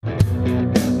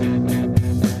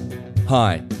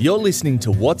Hi, you're listening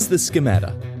to What's the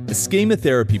Schemata, a Schema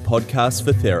Therapy podcast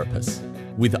for therapists,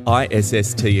 with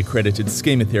ISST accredited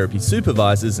Schema Therapy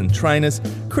supervisors and trainers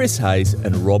Chris Hayes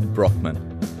and Rob Brockman.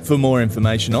 For more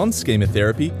information on Schema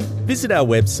Therapy, visit our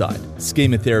website,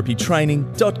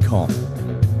 schematherapytraining.com.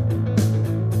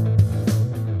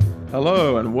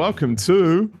 Hello and welcome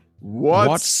to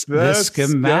What's the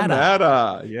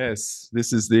Schemata? Yes,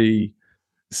 this is the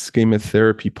Schema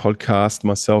Therapy podcast.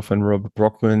 Myself and Rob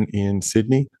Brockman in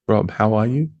Sydney. Rob, how are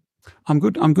you? I'm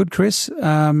good, Chris.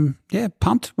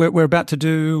 Pumped. We're about to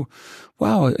do,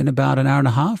 in about an hour and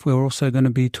a half, we're also going to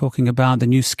be talking about the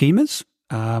new schemas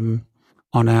on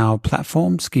our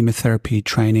platform,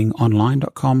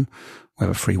 schematherapytrainingonline.com. We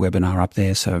have a free webinar up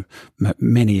there, so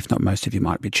many, if not most of you,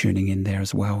 might be tuning in there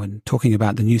as well and talking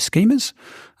about the new schemas.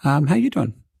 How are you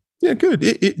doing? Yeah, good.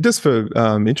 Just for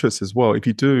interest as well, if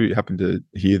you do happen to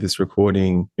hear this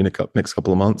recording in the next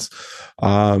couple of months,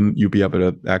 you'll be able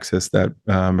to access that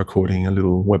recording, a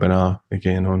little webinar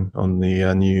again on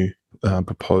the new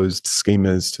proposed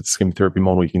schemas to the schema therapy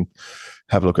model. You can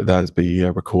have a look at that as be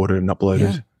recorded and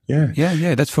uploaded.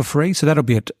 Yeah, that's for free. So that'll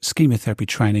be at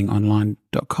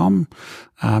schematherapytrainingonline.com.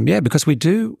 Because we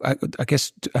do, I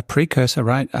guess a precursor,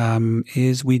 right,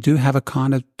 is we do have a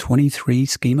kind of 23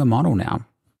 schema model now.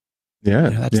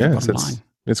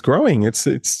 It's growing. It's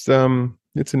an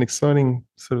exciting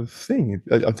sort of thing.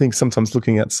 I think sometimes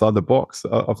looking outside the box,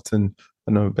 often,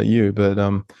 I don't know about you, but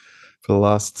for the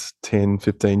last 10,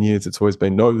 15 years, it's always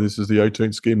been, no, this is the 18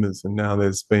 schemas. And now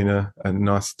there's been a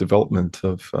nice development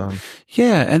of...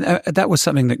 that was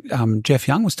something that Jeff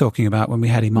Young was talking about when we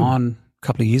had him on a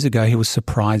couple of years ago. He was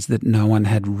surprised that no one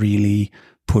had really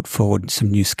put forward some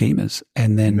new schemas.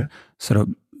 And then sort of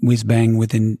whiz bang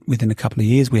within a couple of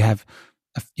years, we have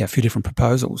a few different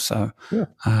proposals. So, we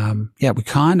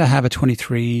kind of have a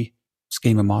 23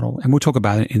 schema model, and we'll talk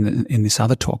about it in this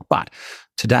other talk. But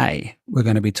today we're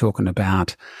going to be talking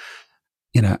about,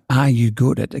 are you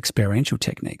good at experiential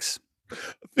techniques? I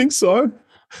think so.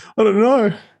 I don't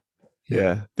know.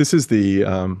 Yeah, this is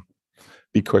the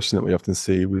big question that we often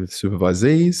see with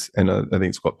supervisees, and I think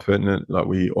it's quite pertinent. Like,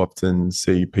 we often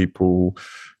see people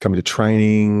coming to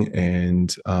training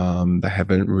and they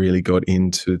haven't really got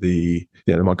into they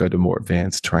might go to more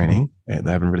advanced training and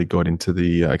they haven't really got into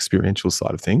the experiential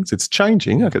side of things. It's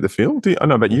changing. I get the feel. I don't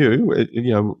know about you.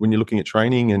 When you're looking at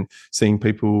training and seeing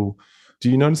people, do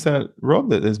you notice that, Rob,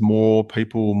 that there's more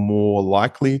people more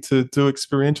likely to do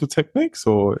experiential techniques,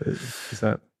 or is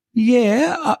that?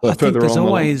 Yeah, I think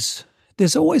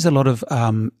there's always a lot of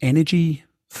energy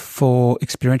for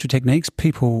experiential techniques.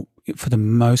 People, for the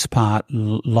most part,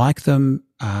 like them.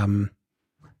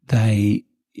 They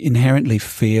inherently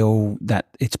feel that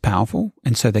it's powerful,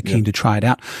 and so they're keen to try it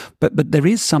out. But there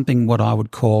is something what I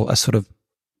would call a sort of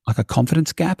like a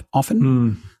confidence gap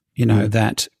often.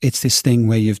 That it's this thing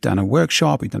where you've done a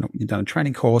workshop, you've done a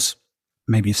training course,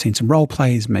 maybe you've seen some role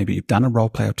plays, maybe you've done a role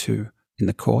play or two in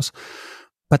the course.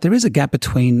 But there is a gap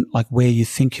between like where you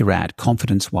think you're at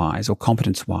confidence-wise or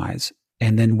competence-wise,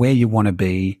 and then where you want to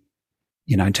be,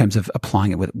 in terms of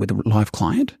applying it with a live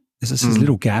client. There's this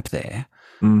little gap there.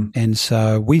 And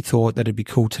so we thought that it'd be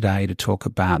cool today to talk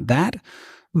about that.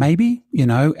 Maybe,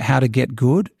 how to get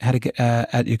good, how to get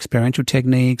at experiential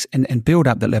techniques and build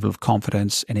up that level of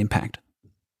confidence and impact.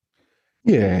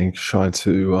 Yeah, and try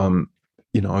to,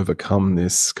 overcome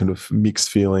this kind of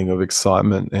mixed feeling of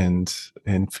excitement and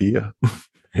fear.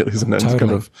 Really, isn't it?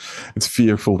 Totally. It's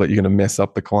fearful that you're going to mess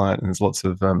up the client, and there's lots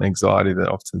of anxiety that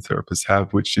often therapists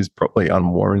have, which is probably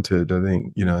unwarranted. I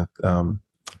think, I don't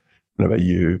know about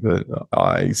you, but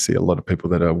I see a lot of people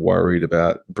that are worried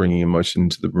about bringing emotion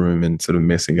into the room and sort of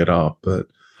messing it up. But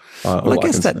I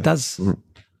guess that does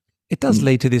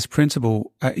lead to this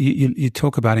principle. You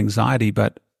talk about anxiety,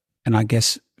 and I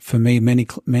guess for me, many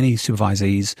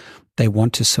supervisees, they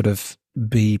want to sort of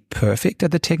be perfect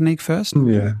at the technique first.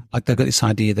 Yeah. Like they've got this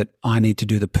idea that I need to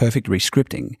do the perfect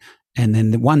rescripting. And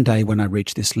then one day when I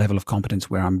reach this level of competence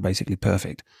where I'm basically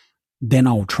perfect, then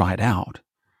I'll try it out.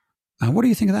 What do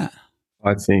you think of that?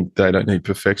 I think they don't need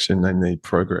perfection. They need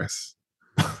progress.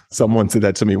 Someone said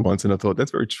that to me once, and I thought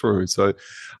that's very true. So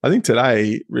I think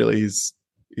today really is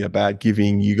about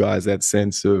giving you guys that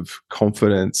sense of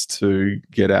confidence to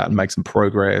get out and make some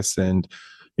progress. And,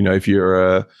 if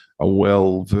you're a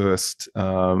well-versed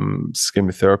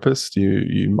schema therapist,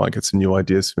 you might get some new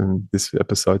ideas from this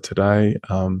episode today.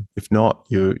 If not,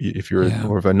 if you're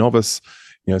more of a novice,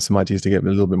 some ideas to get a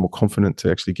little bit more confident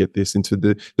to actually get this into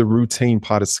the routine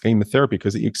part of schema therapy,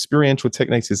 because the experiential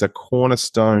techniques is a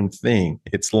cornerstone thing.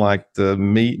 It's like the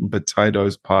meat and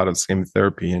potatoes part of schema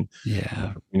therapy, and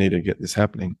we need to get this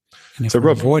happening. And if we're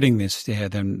avoiding this,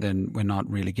 then we're not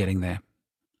really getting there.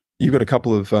 You've got a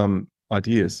couple of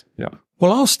ideas, yeah.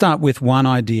 Well, I'll start with one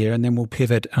idea and then we'll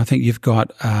pivot. I think you've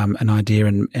got an idea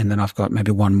and then I've got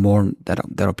maybe one more.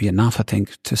 That'll be enough, I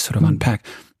think, to sort of unpack.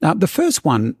 The first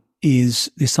one is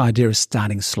this idea of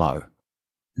starting slow.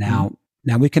 Now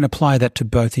we can apply that to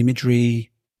both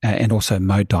imagery and also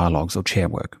mode dialogues or chair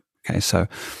work. Okay, so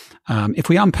if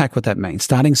we unpack what that means,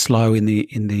 starting slow in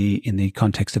the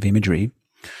context of imagery,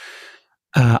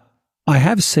 I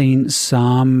have seen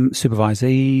some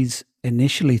supervisees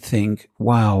initially think,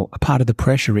 wow, a part of the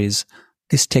pressure is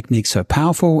this technique's so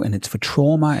powerful and it's for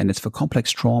trauma and it's for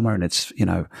complex trauma and it's,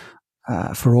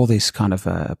 for all these kind of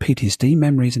PTSD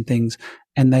memories and things.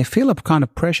 And they feel a kind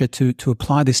of pressure to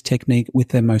apply this technique with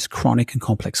their most chronic and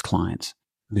complex clients.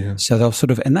 Yeah. So they'll sort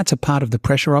of, and that's a part of the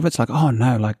pressure of it. It's like, oh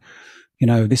no, like,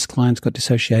 this client's got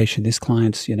dissociation, this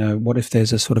client's, what if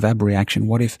there's a sort of abreaction?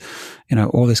 What if,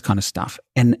 all this kind of stuff.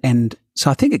 And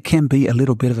so I think it can be a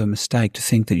little bit of a mistake to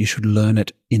think that you should learn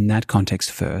it in that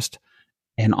context first.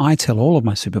 And I tell all of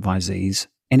my supervisees,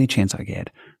 any chance I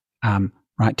get,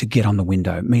 right, to get on the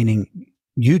window, meaning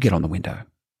you get on the window,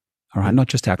 all right, not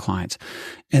just our clients.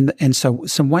 And so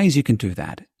some ways you can do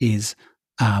that is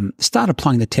start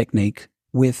applying the technique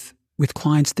with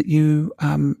clients that you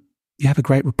have a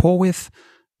great rapport with.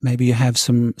 Maybe you have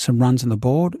some runs on the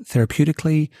board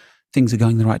therapeutically, things are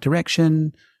going in the right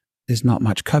direction. There's not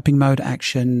much coping mode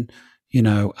action.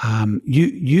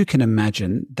 You can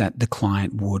imagine that the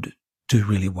client would do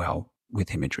really well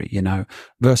with imagery,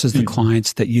 versus the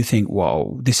clients that you think,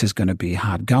 whoa, this is going to be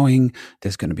hard going.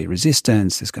 There's going to be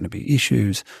resistance. There's going to be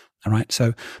issues. All right.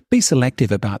 So be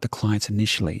selective about the clients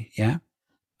initially. Yeah.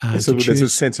 So there's a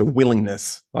sense of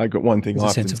willingness. I got one thing.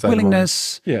 There's a sense of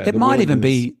willingness. It might even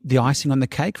be the icing on the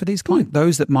cake for these clients.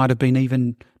 Those that might have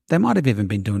even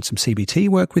been doing some CBT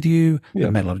work with you.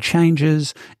 They've made a lot of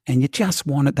changes, and you just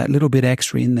wanted that little bit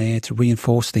extra in there to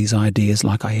reinforce these ideas,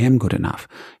 like I am good enough.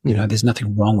 There's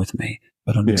nothing wrong with me,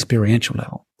 but on an experiential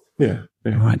level. Yeah.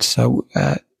 All right. So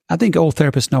I think all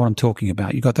therapists know what I'm talking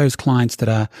about. You've got those clients that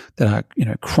are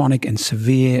chronic and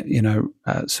severe,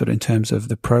 sort of in terms of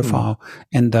the profile,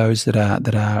 and those that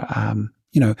are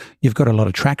you've got a lot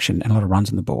of traction and a lot of runs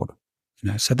on the board.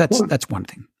 So that's one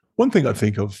thing. One thing I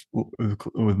think of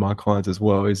with my clients as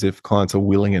well is if clients are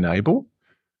willing and able.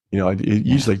 I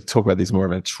usually talk about this more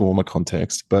of a trauma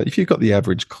context, but if you've got the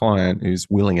average client who's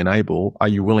willing and able, are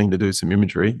you willing to do some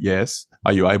imagery? Yes.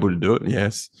 Are you able to do it?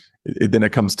 Yes. Then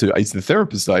it comes to, is the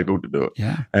therapist able to do it?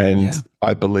 Yeah. And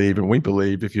I believe, and we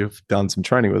believe, if you've done some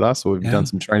training with us or you've done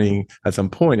some training at some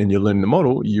point and you're learning the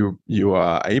model, you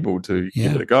are able to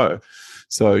give it a go.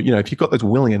 So, if you've got those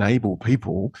willing and able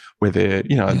people where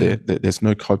there's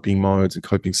no coping modes and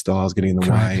coping styles getting in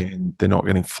the way and they're not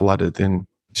getting flooded, then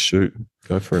shoot,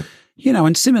 go for it.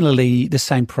 And similarly, the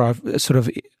same sort of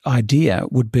idea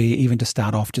would be even to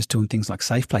start off just doing things like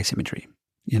safe place imagery.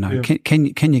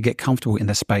 Can you get comfortable in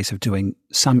the space of doing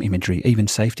some imagery, even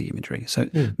safety imagery? So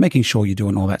making sure you're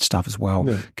doing all that stuff as well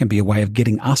can be a way of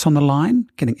getting us on the line,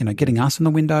 getting us in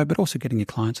the window, but also getting your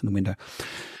clients in the window.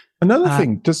 Another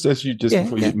thing,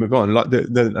 before you move on, like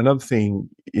another thing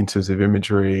in terms of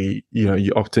imagery,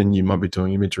 you might be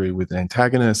doing imagery with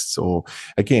antagonists, or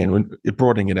again, when you're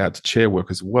broadening it out to chair work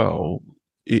as well,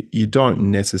 you don't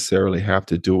necessarily have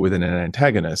to do it with an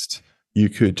antagonist. You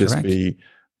could just be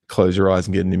close your eyes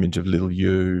and get an image of little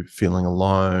you feeling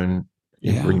alone,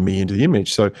 bring me into the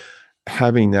image. So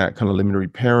having that kind of liminary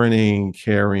parenting,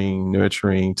 caring,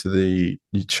 nurturing to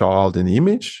your child in the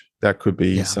image, that could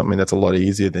be something that's a lot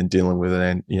easier than dealing with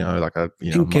and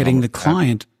getting the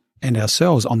client and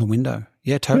ourselves on the window.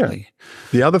 Yeah, totally. Yeah.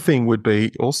 The other thing would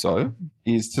be also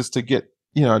is just to get,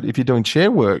 if you're doing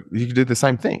chair work, you can do the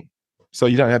same thing. So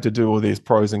you don't have to do all these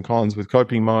pros and cons with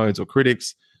coping modes or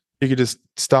critics. You could just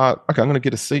start, okay, I'm going to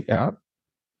get a seat out.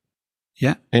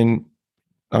 Yeah. And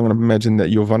I'm going to imagine that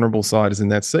your vulnerable side is in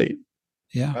that seat.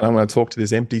 Yeah. And I'm going to talk to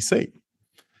this empty seat.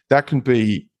 That can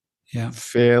be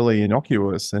fairly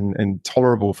innocuous and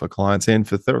tolerable for clients and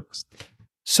for therapists.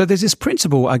 So there's this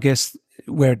principle, I guess,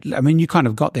 where, you kind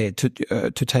of got there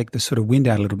to take the sort of wind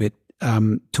out a little bit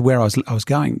to where I was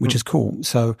going, which is cool.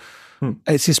 So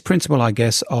it's this principle, I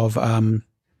guess, of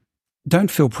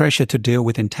don't feel pressure to deal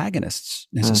with antagonists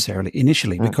necessarily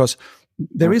initially, because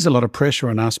there is a lot of pressure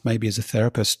on us maybe as a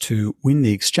therapist to win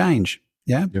the exchange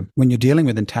Yeah. When you're dealing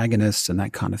with antagonists and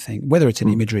that kind of thing, whether it's in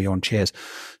imagery or on chairs.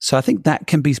 So I think that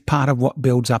can be part of what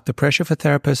builds up the pressure for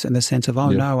therapists in the sense of,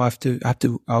 no,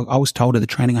 I was told at the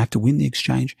training, I have to win the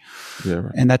exchange. Yeah.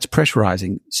 Right. And that's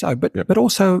pressurizing. So, but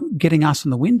also getting us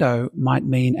in the window might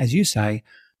mean, as you say,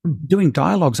 doing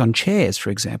dialogues on chairs,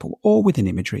 for example, or within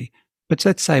imagery. But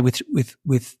let's say with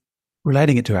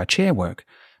relating it to our chair work,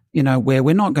 where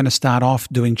we're not going to start off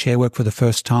doing chair work for the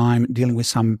first time, dealing with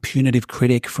some punitive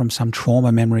critic from some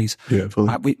trauma memories. Yeah,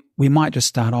 fully. We might just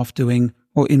start off doing,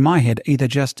 or in my head, either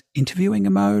just interviewing a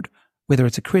mode, whether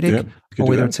it's a critic or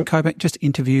whether it's a coping, just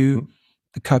interview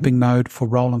the coping mode for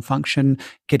role and function,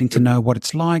 getting to know what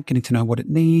it's like, getting to know what it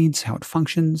needs, how it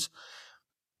functions,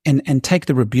 and take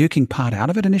the rebuking part out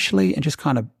of it initially and just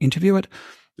kind of interview it.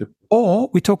 Yep. Or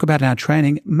we talk about in our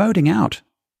training, moding out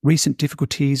recent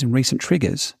difficulties and recent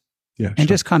triggers. Yeah, and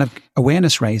just kind of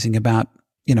awareness raising about,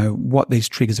 what these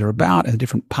triggers are about and the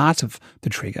different parts of the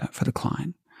trigger for the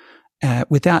client,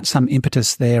 without some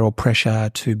impetus there or pressure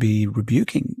to be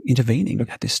rebuking, intervening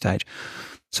at this stage.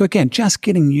 So again, just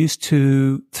getting used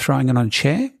to throwing it on a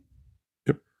chair.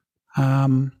 Yep.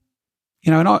 And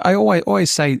I always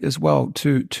say as well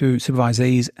to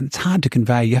supervisees, and it's hard to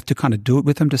convey, you have to kind of do it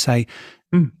with them to say,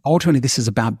 ultimately this is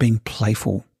about being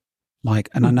playful.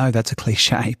 And I know that's a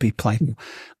cliche, be playful.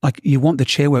 You want the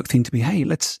chair work thing to be, hey,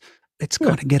 let's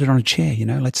kind of get it on a chair,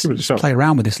 let's play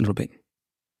around with this a little bit.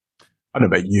 I don't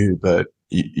know about you, but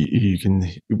you can,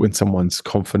 when someone's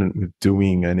confident with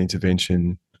doing an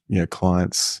intervention,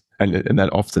 clients, and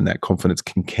that often that confidence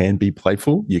can be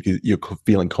playful. You're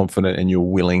feeling confident and you're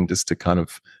willing just to kind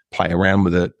of play around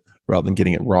with it rather than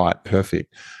getting it right,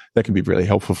 perfect. That can be really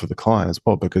helpful for the client as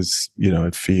well, because,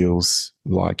 it feels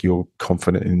like you're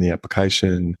confident in the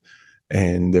application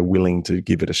and they're willing to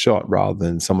give it a shot rather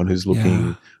than someone who's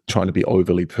trying to be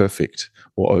overly perfect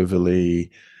or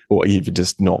even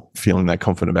just not feeling that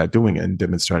confident about doing it and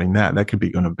demonstrating that. That could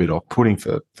be a bit off-putting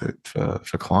for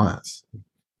clients.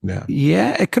 Yeah.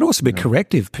 Yeah. It could also be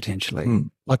corrective potentially.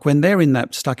 Like when they're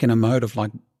stuck in a mode of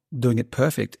doing it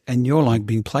perfect and you're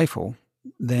being playful,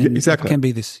 then it can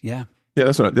be this. Yeah. Yeah,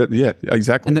 that's right. Yeah,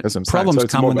 exactly. And the problems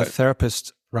come when the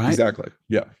therapist, right? Exactly.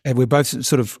 Yeah. And we're both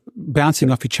sort of bouncing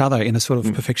off each other in a sort of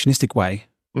perfectionistic way.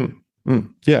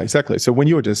 Yeah, exactly. So when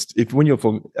you're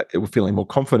feeling more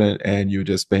confident and you're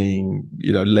just being,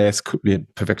 less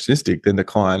perfectionistic, then the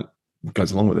client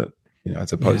goes along with it,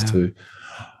 as opposed to.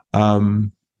 So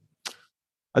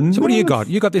what do you got?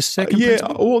 You got this second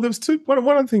principle? Well, there was two. One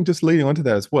other thing just leading onto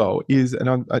that as well is,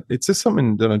 and it's just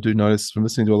something that I do notice from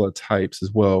listening to a lot of tapes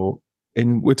as well.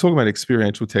 And we're talking about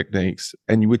experiential techniques,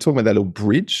 and we're talking about that little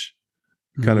bridge,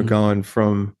 kind of going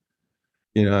from,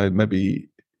 maybe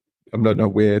I don't know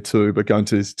where to, but going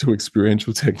to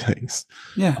experiential techniques.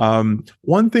 Yeah.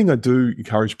 One thing I do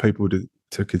encourage people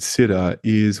to consider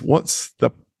is, what's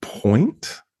the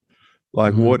point?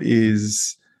 What are you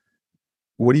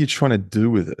trying to do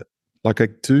with it? I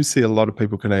do see a lot of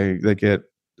people they get,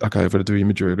 okay, I've got to do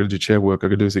imagery, I've got to do chair work,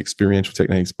 I've got to do experiential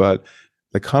techniques, but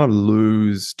they kind of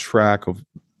lose track of,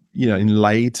 in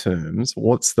lay terms,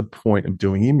 what's the point of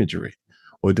doing imagery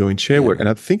or doing chair work? And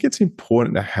I think it's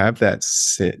important to have that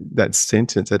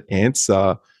sentence, that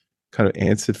answer kind of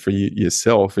answered for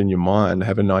yourself in your mind,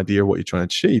 have an idea of what you're trying to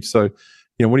achieve. So,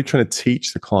 what are you trying to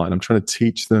teach the client? I'm trying to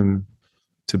teach them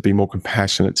to be more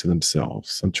compassionate to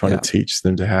themselves. I'm trying to teach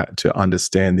them to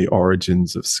understand the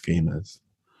origins of schemas.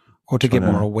 Or to get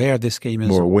more aware of the schemas.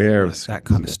 More aware of that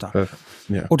kind of stuff.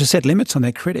 Yeah. Or to set limits on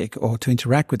their critic or to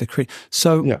interact with the critic.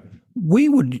 So we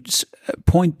would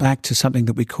point back to something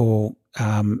that we call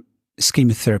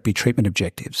Schema Therapy treatment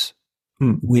objectives,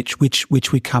 which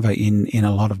we cover in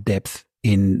a lot of depth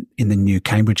in the new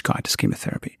Cambridge Guide to Schema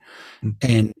Therapy.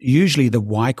 And usually the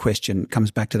why question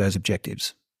comes back to those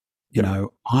objectives.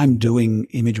 I'm doing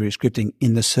imagery scripting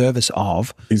in the service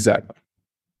of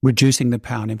reducing the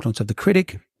power and influence of the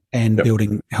critic and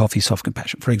building healthy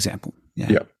self-compassion, for example.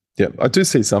 Yeah. I do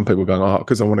see some people going,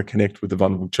 because I want to connect with the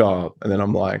vulnerable child. And then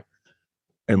I'm like,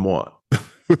 and what?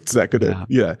 What's that going to do?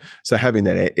 Yeah. So having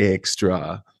that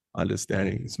extra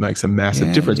understanding makes a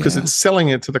massive difference, because it's selling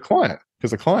it to the client,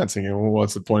 because the client's thinking, well,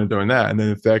 what's the point of doing that? And then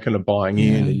if they're kind of buying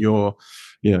in and you're,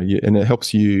 and it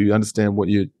helps you understand what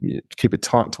you keep it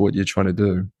tight to what you're trying to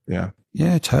do. Yeah.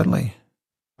 Yeah, totally.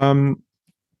 I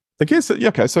guess,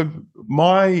 okay, so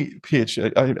my pitch,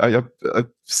 I've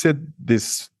said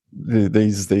these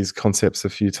concepts a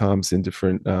few times in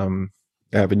different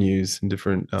avenues, in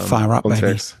different fire up,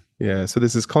 contexts. Baby. Yeah, so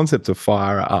there's this concept of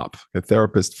fire up, a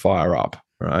therapist fire up,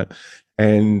 right?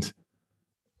 And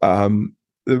the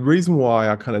reason why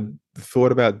I kind of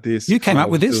thought about this. You came up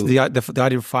with this, the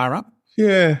idea of fire up?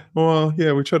 Yeah. Well,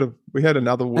 yeah, we had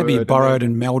another word. Maybe you borrowed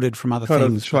and melded from other kind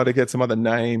things. Of try to get some other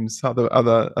names, other. I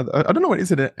don't know.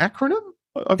 Is it an acronym?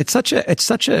 It's such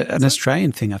an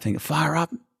Australian thing, I think. Fire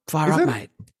up, mate.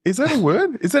 Is that a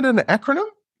word? Is that an acronym?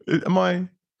 Is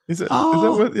that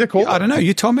what they're called? I don't know.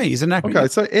 You told me. It's an acronym. Okay,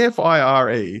 so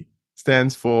FIRE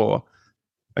stands for.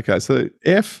 Okay, so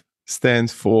F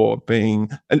stands for being.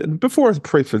 And before I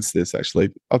preface this, actually,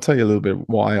 I'll tell you a little bit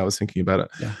why I was thinking about it.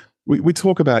 Yeah. We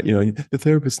talk about, the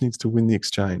therapist needs to win the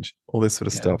exchange, all this sort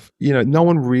of stuff. No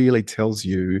one really tells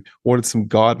you what are some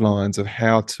guidelines of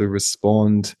how to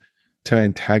respond to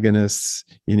antagonists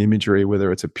in imagery,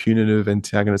 whether it's a punitive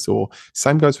antagonist or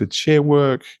same goes with chair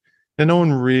work. And no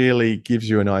one really gives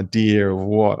you an idea of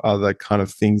what other kind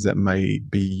of things that may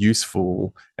be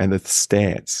useful and the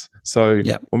stance. So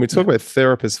when we talk about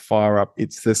therapist fire up,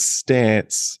 it's the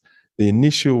stance, the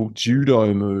initial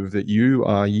judo move that you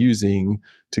are using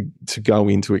to go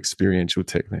into experiential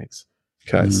techniques.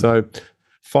 Okay, so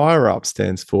fire up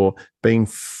stands for being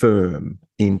firm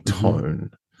in tone.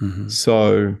 Mm-hmm.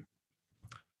 So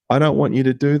I don't want you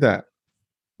to do that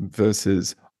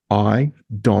versus I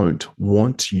don't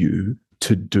want you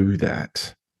to do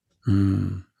that.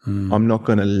 I'm not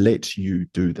going to let you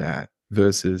do that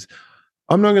versus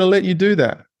I'm not going to let you do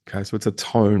that. Okay, so it's a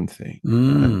tone thing.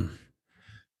 Right?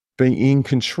 Being in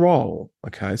control.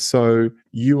 Okay, so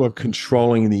you are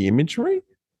controlling the imagery.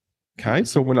 Okay,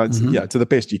 so when to the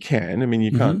best you can. I mean,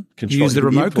 you can't control. You use the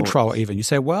remote control even. You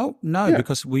say, well, no,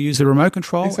 because we use the remote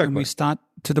control and we start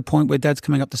to the point where Dad's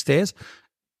coming up the stairs.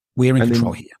 We're in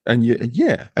control here. And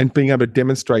and being able to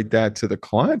demonstrate that to the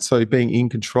client. So being in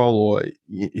control or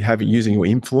using your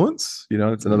influence,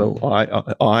 it's another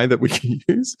I that we can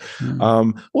use.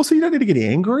 Also, you don't need to get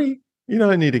angry. You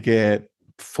don't need to get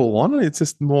full on. It's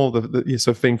just more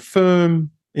so being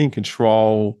firm, in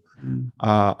control.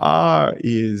 R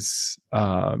is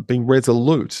being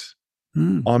resolute.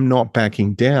 I'm not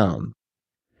backing down.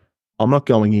 I'm not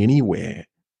going anywhere.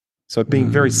 So being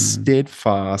very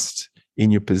steadfast in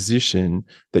your position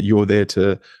that you're there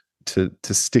to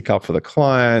stick up for the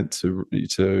client, to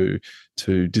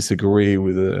disagree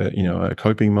with a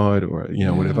coping mode or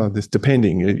whatever. This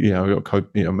depending,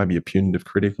 maybe a punitive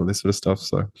critic or this sort of stuff.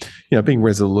 So being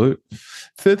resolute.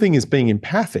 Third thing is being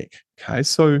empathic. Okay,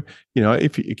 so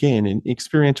if again in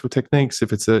experiential techniques,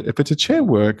 if it's a chair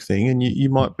work thing, and you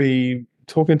might be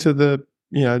talking to the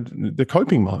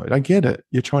coping mode. I get it.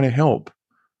 You're trying to help.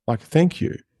 Like, thank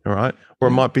you. All right. Or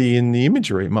it might be in the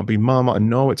imagery. It might be, Mom, I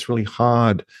know it's really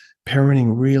hard.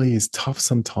 Parenting really is tough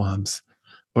sometimes,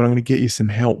 but I'm going to get you some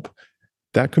help.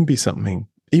 That can be something.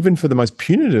 Even for the most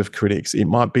punitive critics, it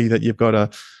might be that you've got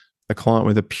a client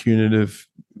with a punitive,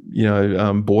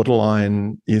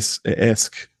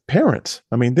 borderline-esque parent.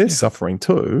 I mean, they're suffering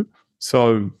too.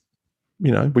 So,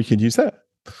 we could use that.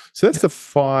 So that's the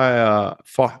fire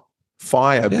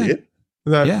bit.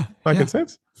 Is that making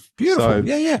sense? Beautiful.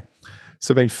 So,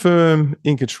 So being firm,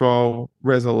 in control,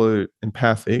 resolute,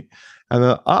 empathic. And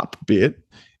the up bit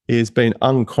is being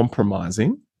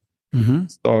uncompromising.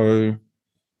 So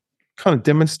kind of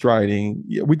demonstrating,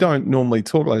 we don't normally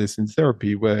talk like this in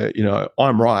therapy where,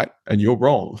 I'm right and you're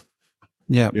wrong.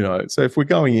 Yeah. So if we're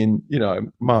going in,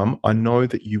 Mum, I know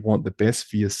that you want the best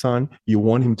for your son. You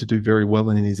want him to do very well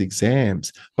in his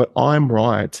exams, but I'm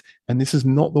right. And this is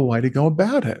not the way to go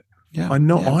about it. Yeah, I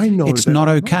know. It's not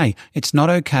okay. It's not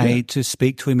okay to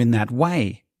speak to him in that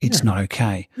way. It's not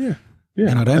okay. Yeah.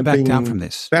 And I don't back down from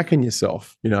this. Back in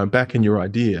yourself, back in your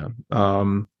idea.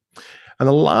 And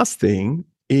the last thing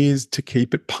is to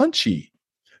keep it punchy.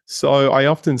 So I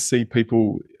often see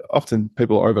people are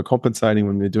overcompensating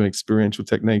when they're doing experiential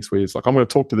techniques where it's like, I'm going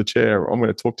to talk to the chair, or I'm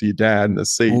going to talk to your dad in the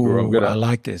seat. Ooh, or I'm going to, I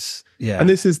like this. Yeah. And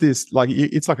it's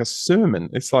like a sermon.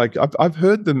 It's like, I've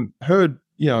heard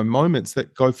moments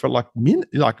that go for like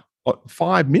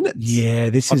 5 minutes.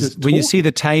 Yeah, this is when you see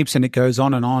the tapes and it goes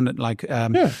on and on, and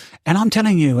I'm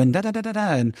telling you, and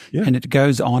and it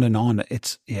goes on and on.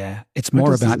 It's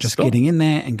more about just getting in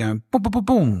there and going boom, boom, boom,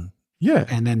 boom. Yeah,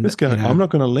 and then I'm not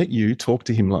going to let you talk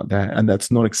to him like that, and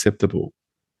that's not acceptable.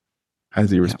 How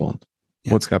does he respond?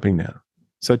 What's happening now?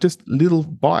 So just little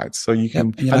bites, so you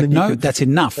can. And you're like, no, that's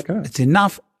enough. Okay. It's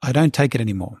enough. I don't take it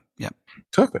anymore. Yeah.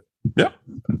 Perfect. Yeah.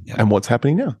 And what's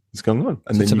happening now? What's going on?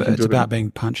 And so it's about being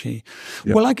punchy.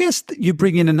 Yep. Well, I guess you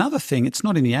bring in another thing. It's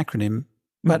not in the acronym,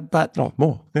 but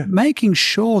more. Yeah. Making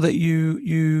sure that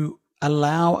you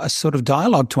allow a sort of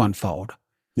dialogue to unfold.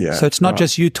 Yeah. So it's not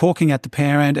just you talking at the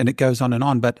parent and it goes on and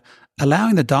on, but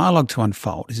allowing the dialogue to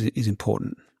unfold is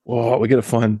important. Well, we got to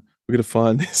find we're going to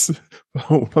find this.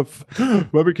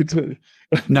 Maybe continue.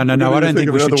 No. I don't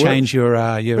think we should change your.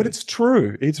 But it's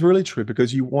true. It's really true,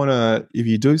 because you want to, if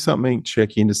you do something,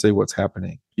 check in to see what's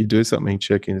happening. You do something,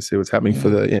 check in to see what's happening for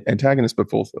the antagonist, but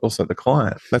also the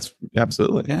client. That's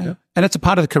absolutely. Yeah. And it's a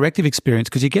part of the corrective experience,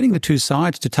 because you're getting the two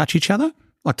sides to touch each other,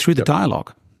 like through the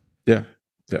dialogue. Yeah.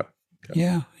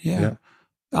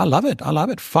 I love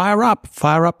it. Fire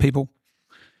up, people.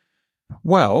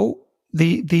 Well,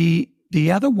 the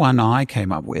other one I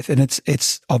came up with, and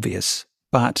it's obvious,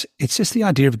 but it's just the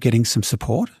idea of getting some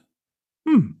support.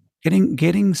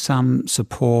 Getting some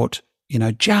support,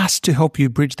 just to help you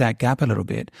bridge that gap a little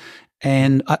bit.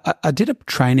 And I did a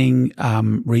training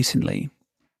recently,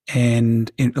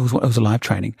 and it was a live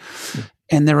training. Yeah.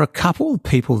 And there are a couple of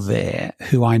people there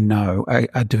who I know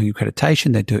are doing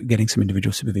accreditation. They're getting some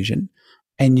individual supervision,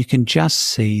 and you can just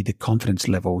see the confidence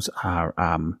levels are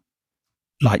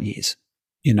light years.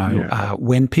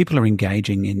 When people are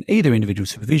engaging in either individual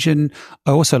supervision,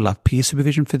 I also love peer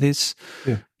supervision for this,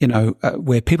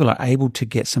 where people are able to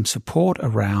get some support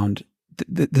around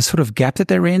the sort of gap that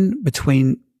they're in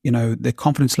between, their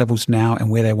confidence levels now and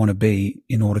where they want to be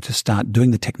in order to start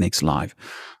doing the techniques live.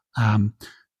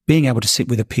 Being able to sit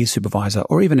with a peer supervisor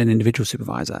or even an individual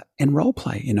supervisor and role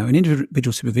play, in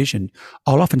individual supervision,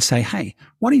 I'll often say, hey,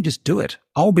 why don't you just do it?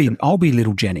 I'll be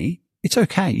little Jenny. It's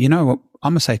okay.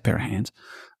 I'm a safe pair of hands.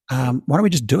 Why don't we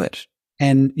just do it?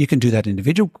 And you can do that in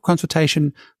individual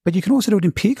consultation, but you can also do it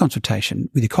in peer consultation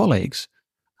with your colleagues.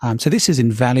 So this is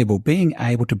invaluable, being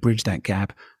able to bridge that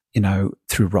gap,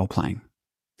 through role playing.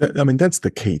 I mean, that's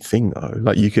the key thing, though.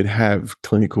 Like, you could have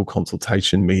clinical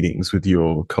consultation meetings with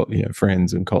your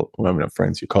friends and not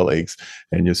friends, your colleagues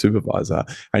and your supervisor,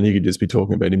 and you could just be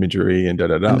talking about imagery and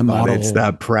But it's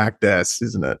that practice,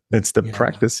 isn't it? It's the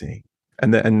practicing.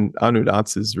 And Arnold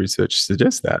Artz's research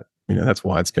suggests that. That's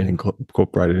why it's been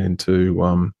incorporated into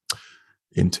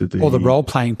the role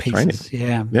playing pieces.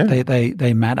 Training. Yeah.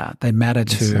 They matter. They matter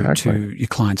to your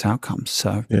client's outcomes.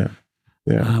 So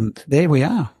there we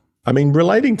are. I mean,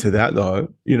 relating to that, though,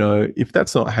 if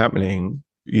that's not happening,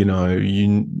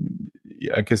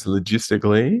 I guess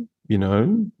logistically,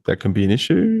 that can be an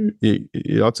issue.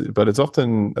 But it's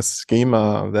often a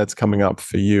schema that's coming up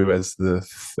for you as the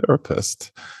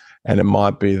therapist. And it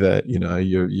might be that,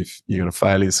 you're going to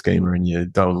fail your schema and you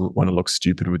don't want to look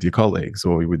stupid with your colleagues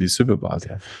or with your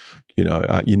supervisor.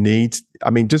 You need,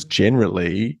 just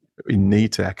generally, you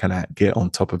need to kind of get on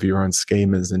top of your own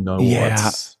schemas and know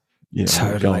what's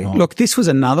totally going on. Look, this was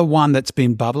another one that's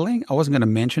been bubbling. I wasn't going to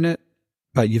mention it,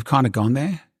 but you've kind of gone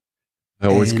there. I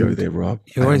always go there, Rob.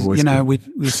 You always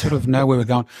we sort of know where we're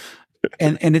going.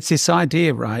 And it's this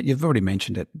idea, right? You've already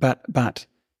mentioned it, but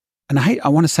and I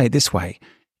want to say it this way.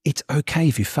 It's okay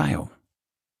if you fail.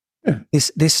 Yeah.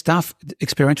 This stuff,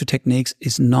 experiential techniques,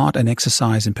 is not an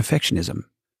exercise in perfectionism.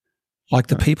 Like,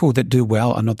 the people that do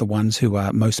well are not the ones who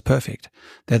are most perfect.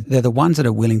 They're the ones that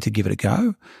are willing to give it a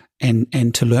go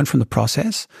and to learn from the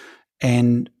process.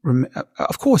 And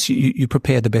of course, you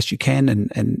prepare the best you can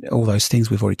and all those things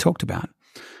we've already talked about.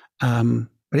 But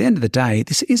at the end of the day,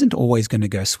 this isn't always going to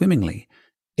go swimmingly.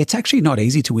 It's actually not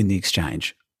easy to win the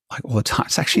exchange. Like, all the time.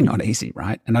 It's actually not easy,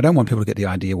 right? And I don't want people to get the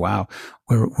idea, wow,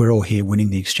 we're all here winning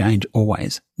the exchange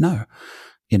always. No,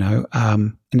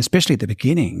 and especially at the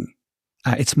beginning,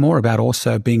 it's more about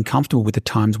also being comfortable with the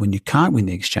times when you can't win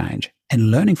the exchange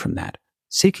and learning from that,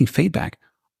 seeking feedback.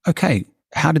 Okay,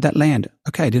 how did that land?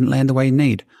 Okay, it didn't land the way you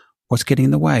need. What's getting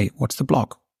in the way? What's the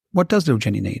block? What does little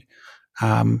Jenny need?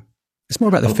 It's more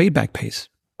about the feedback piece.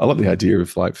 I love the idea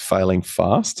of failing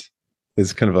fast.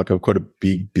 There's kind of quite a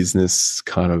big business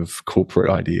kind of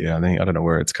corporate idea. I don't know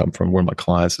where it's come from. One of my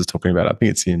clients is talking about it. I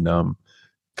think it's in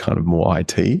kind of more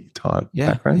IT type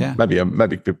background. Yeah.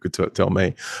 Maybe people could tell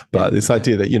me. But this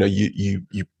idea that,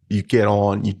 you get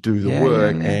on, you do the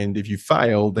work, and if you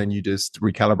fail, then you just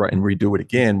recalibrate and redo it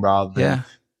again rather than,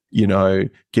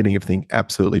 getting everything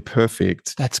absolutely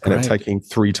perfect. That's great. And taking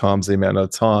 3 times the amount of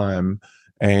time.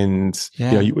 And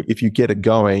if you get it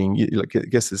going, I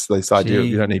guess it's this idea of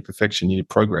you don't need perfection, you need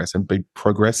progress, and be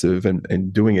progressive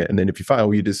and doing it. And then if you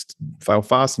fail, you just fail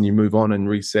fast and you move on and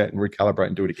reset and recalibrate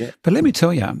and do it again. But let me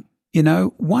tell you,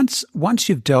 once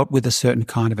you've dealt with a certain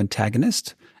kind of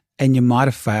antagonist, and you might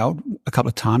have failed a couple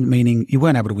of times, meaning you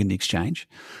weren't able to win the exchange.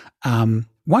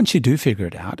 Once you do figure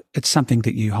it out, it's something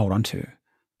that you hold on to.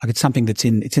 Like, it's something it's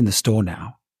in the store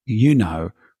now.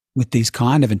 With these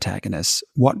kind of antagonists,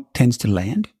 what tends to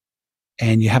land,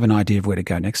 and you have an idea of where to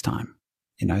go next time,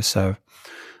 So,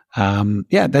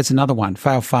 that's another one.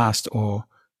 Fail fast, or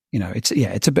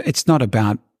it's not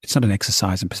an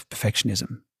exercise in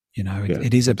perfectionism.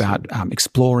 It is about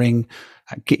exploring,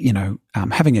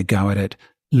 having a go at it,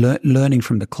 learning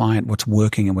from the client what's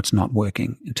working and what's not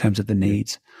working in terms of the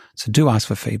needs. So do ask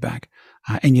for feedback,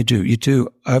 and you do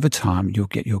over time. You'll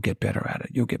get better at it.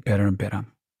 You'll get better and better.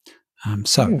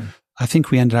 I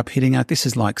think we ended up hitting out. This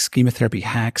is like Schema Therapy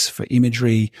hacks for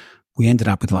imagery. We ended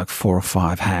up with like 4 or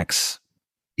 5 hacks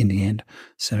in the end.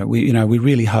 So we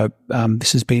really hope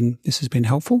this has been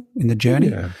helpful in the journey.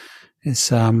 Yeah.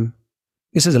 This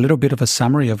is a little bit of a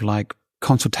summary of like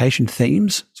consultation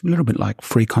themes. It's a little bit like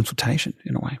free consultation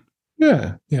in a way.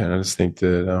 Yeah. And I just think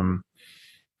that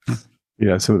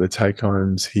some of the take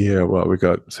homes here. Well, we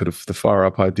got sort of the fire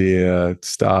up idea.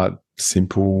 Start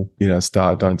simple.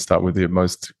 Don't start with the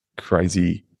most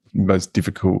crazy, most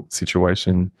difficult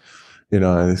situation.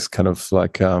 It's kind of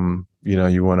like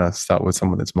you want to start with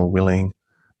someone that's more willing.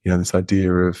 This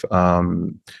idea of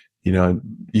you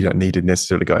don't need to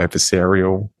necessarily go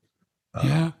adversarial.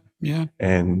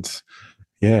 And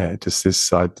just this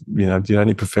side. You don't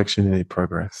need perfection, you need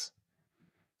progress.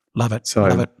 Love it. So,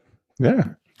 love it. Yeah.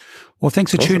 Well,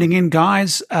 thanks for tuning in,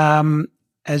 guys.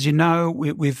 As you know,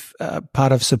 we've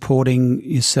part of supporting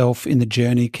yourself in the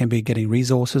journey can be getting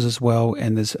resources as well.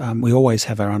 And there's we always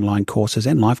have our online courses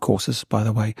and live courses, by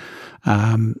the way,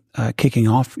 kicking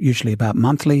off usually about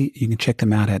monthly. You can check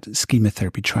them out at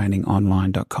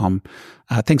schematherapytrainingonline.com.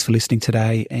 Thanks for listening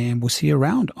today, and we'll see you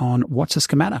around on What's a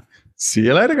Schemata. See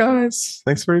you later, guys.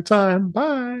 Thanks for your time.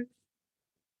 Bye.